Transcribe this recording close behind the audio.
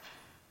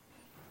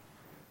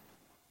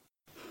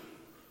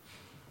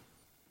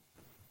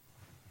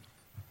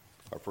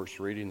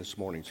first reading this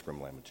morning is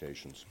from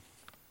Lamentations.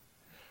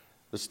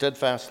 The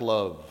steadfast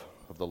love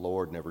of the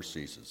Lord never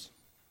ceases.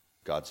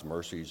 God's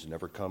mercies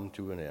never come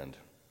to an end.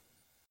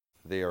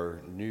 They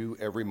are new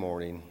every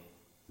morning.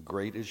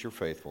 Great is your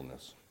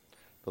faithfulness.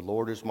 The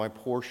Lord is my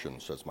portion,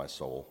 says my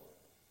soul.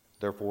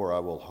 Therefore I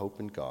will hope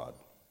in God.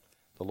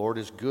 The Lord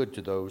is good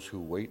to those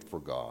who wait for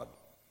God,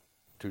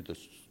 to the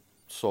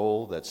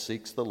soul that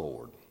seeks the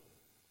Lord.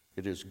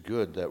 It is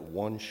good that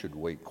one should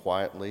wait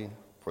quietly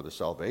for the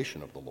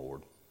salvation of the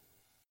Lord,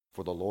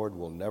 for the Lord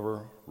will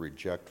never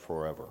reject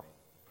forever.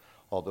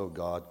 Although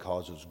God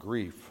causes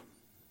grief,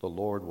 the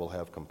Lord will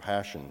have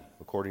compassion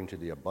according to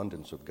the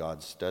abundance of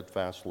God's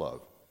steadfast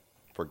love,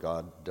 for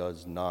God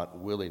does not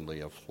willingly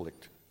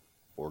afflict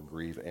or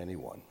grieve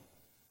anyone.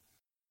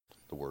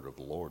 The word of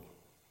the Lord.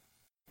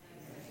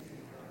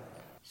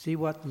 See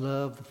what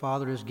love the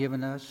Father has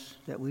given us,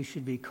 that we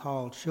should be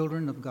called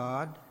children of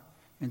God,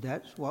 and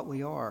that's what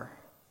we are.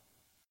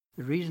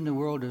 The reason the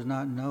world does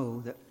not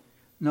know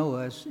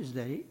us is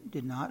that it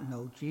did not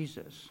know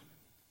Jesus.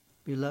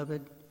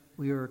 Beloved,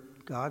 we are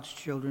God's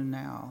children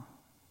now.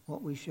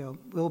 What we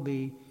will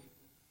be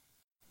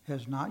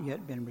has not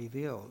yet been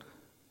revealed.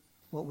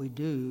 What we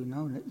do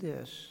know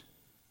this: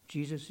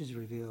 Jesus is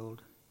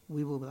revealed.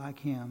 We will be like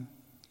him,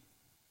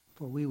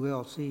 for we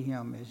will see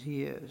him as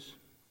he is.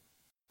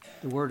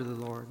 The word of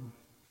the Lord.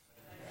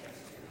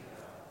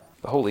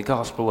 The Holy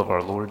Gospel of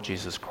our Lord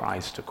Jesus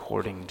Christ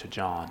according to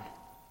John.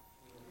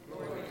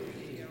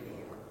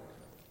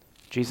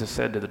 Jesus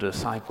said to the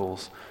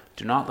disciples,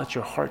 "Do not let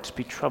your hearts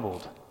be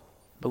troubled.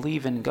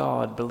 Believe in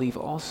God, believe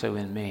also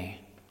in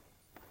me.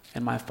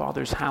 In my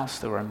Father's house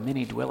there are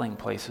many dwelling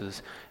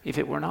places. If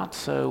it were not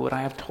so, would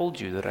I have told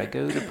you that I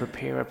go to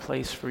prepare a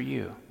place for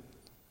you?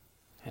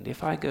 And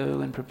if I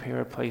go and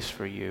prepare a place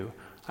for you,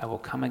 I will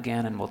come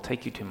again and will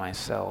take you to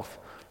myself,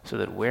 so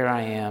that where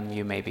I am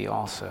you may be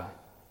also.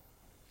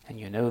 And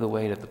you know the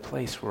way to the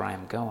place where I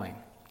am going."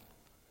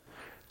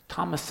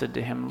 Thomas said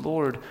to him,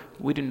 "Lord,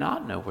 we do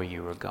not know where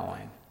you are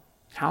going.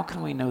 How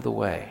can we know the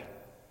way?"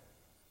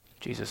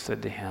 Jesus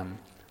said to him,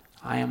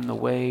 "I am the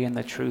way and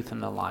the truth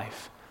and the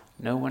life.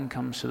 No one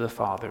comes to the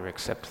Father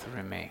except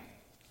through me."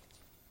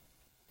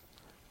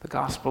 The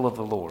Gospel of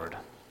the Lord.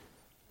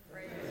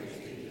 Praise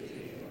be to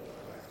you,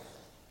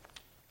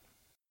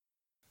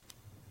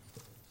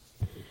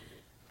 Lord.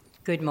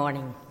 Good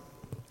morning.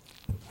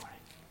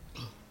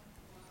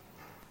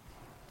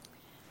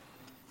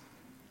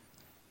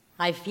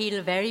 I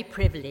feel very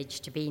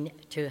privileged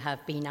to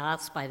have been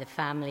asked by the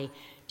family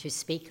to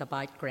speak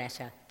about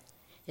Greta.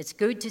 It's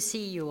good to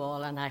see you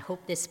all, and I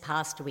hope this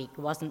past week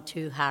wasn't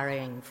too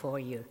harrowing for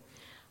you.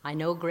 I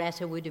know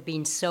Greta would have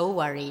been so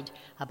worried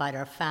about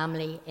her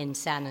family in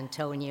San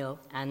Antonio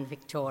and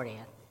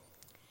Victoria.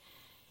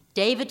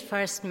 David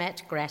first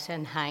met Greta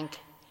and Hank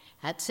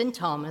at St.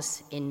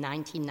 Thomas in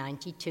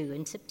 1992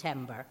 in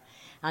September,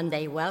 and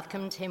they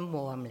welcomed him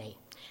warmly.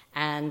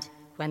 And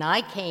when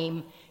I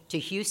came to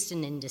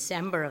Houston in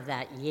December of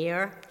that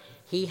year,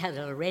 he had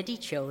already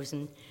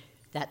chosen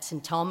that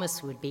St.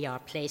 Thomas would be our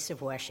place of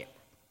worship.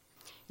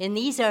 In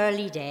these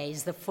early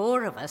days, the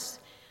four of us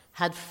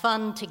had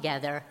fun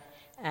together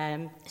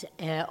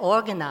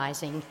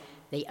organizing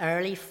the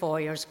early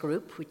Foyers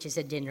group, which is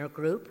a dinner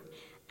group,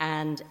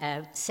 and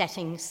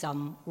setting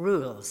some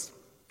rules.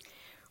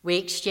 We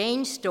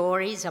exchanged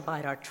stories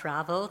about our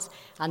travels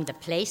and the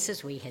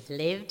places we had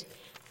lived,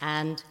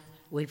 and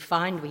we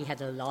found we had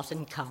a lot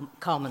in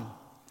common.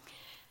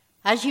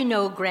 As you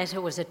know, Greta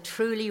was a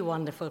truly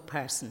wonderful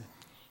person.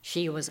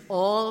 She was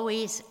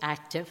always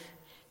active,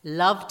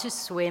 loved to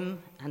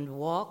swim and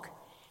walk.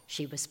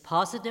 She was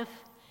positive,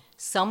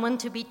 someone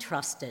to be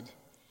trusted.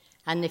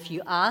 And if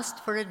you asked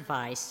for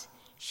advice,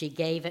 she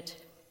gave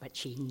it, but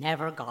she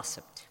never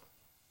gossiped.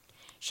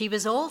 She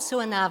was also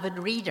an avid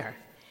reader,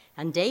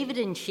 and David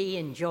and she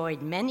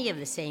enjoyed many of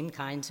the same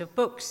kinds of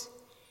books.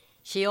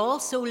 She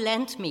also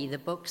lent me the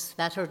books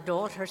that her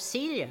daughter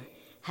Celia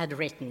had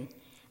written,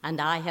 and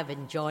I have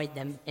enjoyed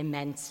them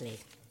immensely.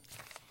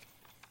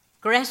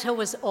 Greta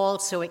was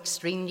also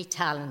extremely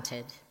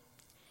talented.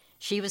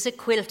 She was a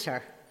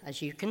quilter,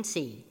 as you can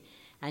see,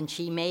 and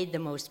she made the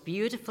most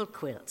beautiful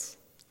quilts.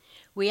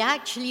 We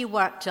actually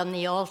worked on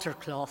the altar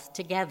cloth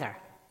together.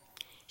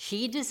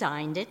 She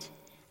designed it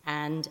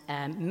and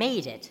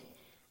made it,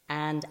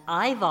 and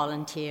I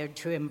volunteered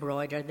to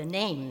embroider the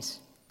names.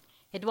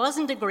 It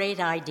wasn't a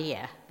great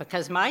idea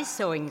because my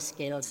sewing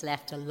skills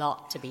left a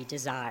lot to be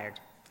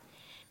desired.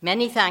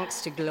 Many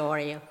thanks to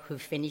Gloria, who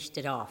finished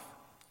it off.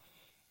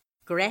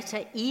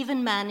 Greta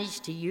even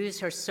managed to use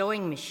her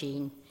sewing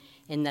machine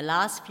in the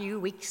last few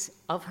weeks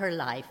of her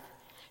life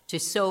to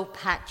sew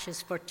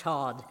patches for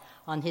Todd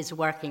on his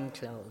working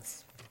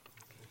clothes.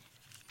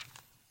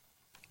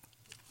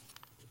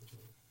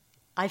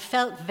 I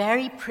felt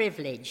very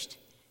privileged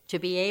to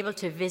be able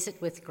to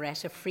visit with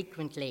Greta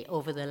frequently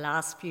over the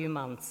last few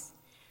months.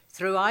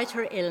 Throughout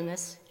her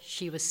illness,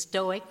 she was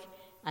stoic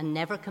and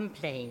never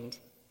complained.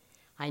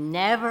 I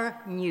never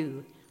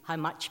knew how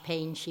much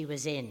pain she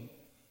was in.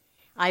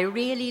 I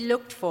really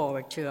looked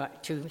forward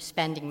to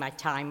spending my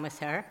time with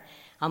her,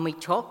 and we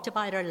talked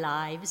about our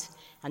lives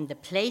and the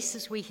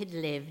places we had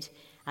lived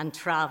and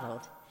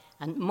travelled,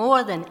 and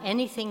more than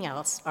anything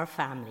else, our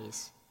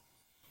families.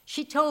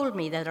 She told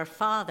me that her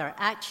father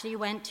actually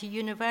went to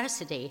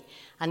university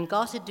and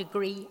got a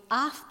degree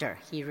after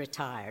he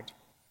retired.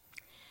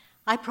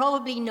 I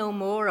probably know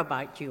more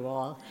about you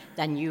all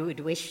than you would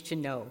wish to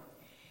know,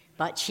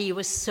 but she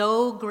was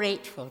so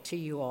grateful to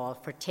you all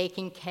for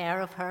taking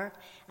care of her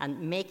and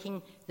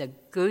making the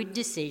good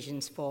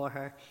decisions for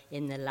her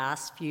in the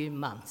last few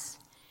months.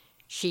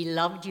 She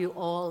loved you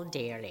all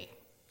dearly.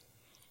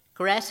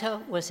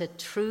 Greta was a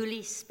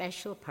truly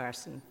special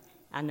person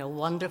and a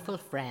wonderful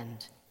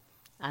friend,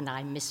 and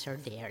I miss her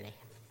dearly.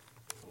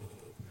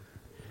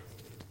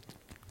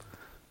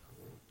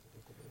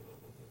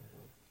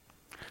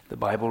 The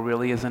Bible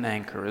really is an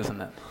anchor,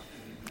 isn't it?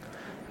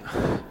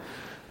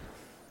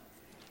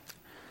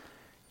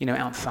 You know,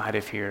 outside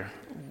of here,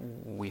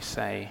 we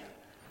say,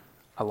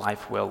 a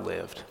life well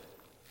lived,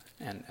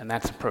 and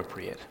that's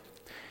appropriate.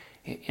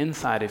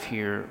 Inside of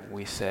here,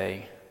 we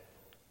say,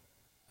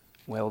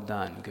 well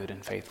done, good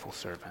and faithful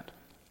servant.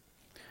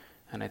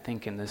 And I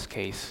think in this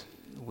case,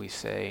 we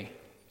say,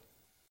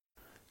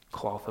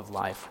 cloth of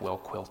life well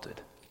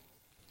quilted.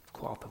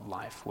 Cloth of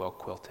life well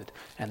quilted.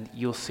 And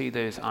you'll see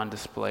those on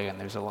display, and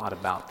there's a lot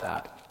about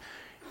that.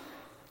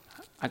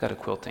 I got a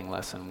quilting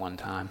lesson one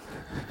time.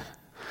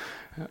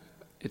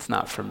 It's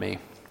not for me.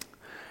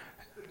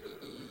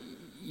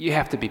 You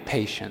have to be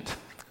patient.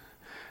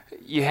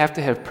 You have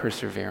to have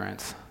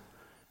perseverance.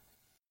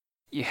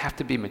 You have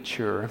to be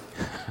mature.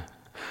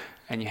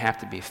 And you have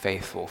to be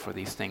faithful for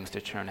these things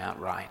to turn out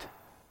right.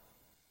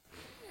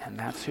 And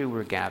that's who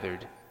we're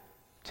gathered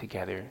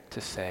together to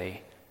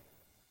say,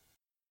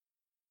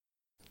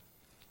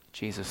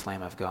 Jesus,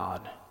 Lamb of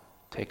God,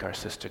 take our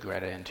sister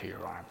Greta into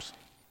your arms.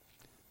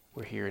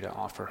 We're here to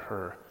offer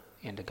her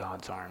into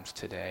God's arms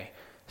today.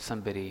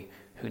 Somebody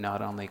who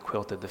not only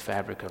quilted the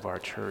fabric of our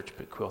church,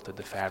 but quilted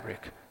the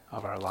fabric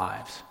of our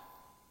lives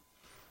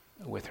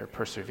with her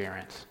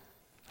perseverance,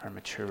 her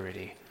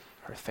maturity,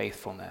 her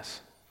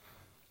faithfulness.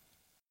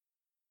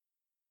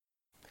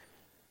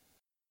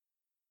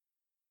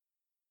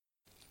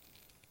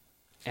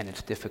 And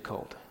it's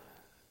difficult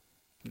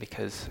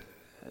because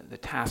the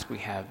task we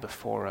have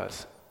before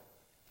us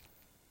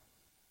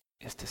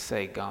is to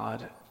say,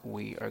 God,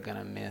 we are going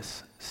to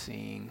miss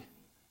seeing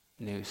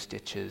new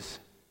stitches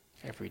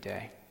every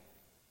day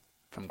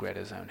from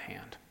Greta's own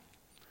hand.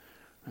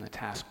 And the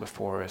task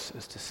before us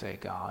is to say,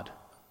 God,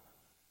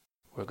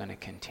 we're going to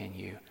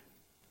continue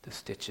the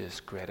stitches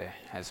Greta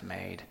has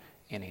made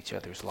in each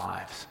other's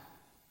lives.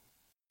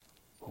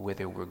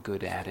 Whether we're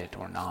good at it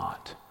or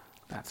not,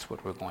 that's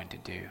what we're going to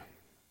do.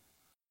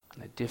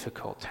 And the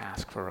difficult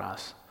task for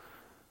us,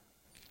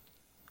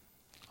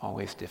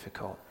 always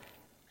difficult,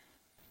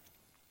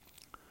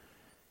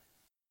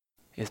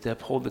 is to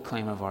uphold the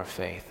claim of our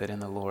faith that in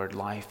the Lord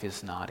life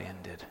is not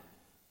ended,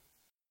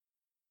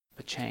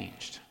 but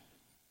changed.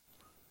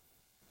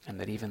 And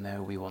that even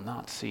though we will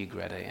not see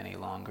Greta any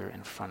longer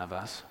in front of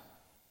us,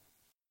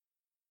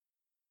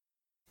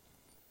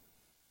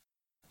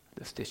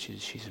 the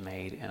stitches she's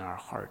made in our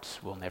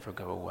hearts will never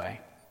go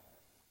away,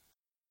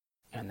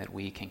 and that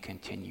we can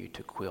continue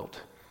to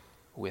quilt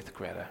with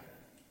Greta,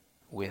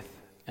 with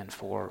and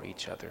for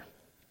each other.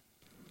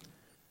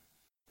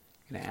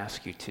 I'm going to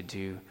ask you to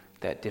do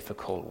that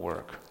difficult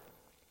work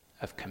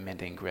of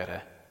commending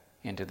Greta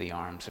into the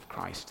arms of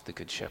Christ, the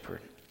Good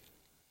Shepherd.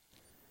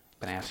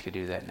 I'm going to ask you to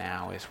do that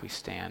now as we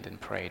stand and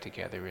pray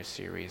together a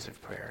series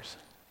of prayers.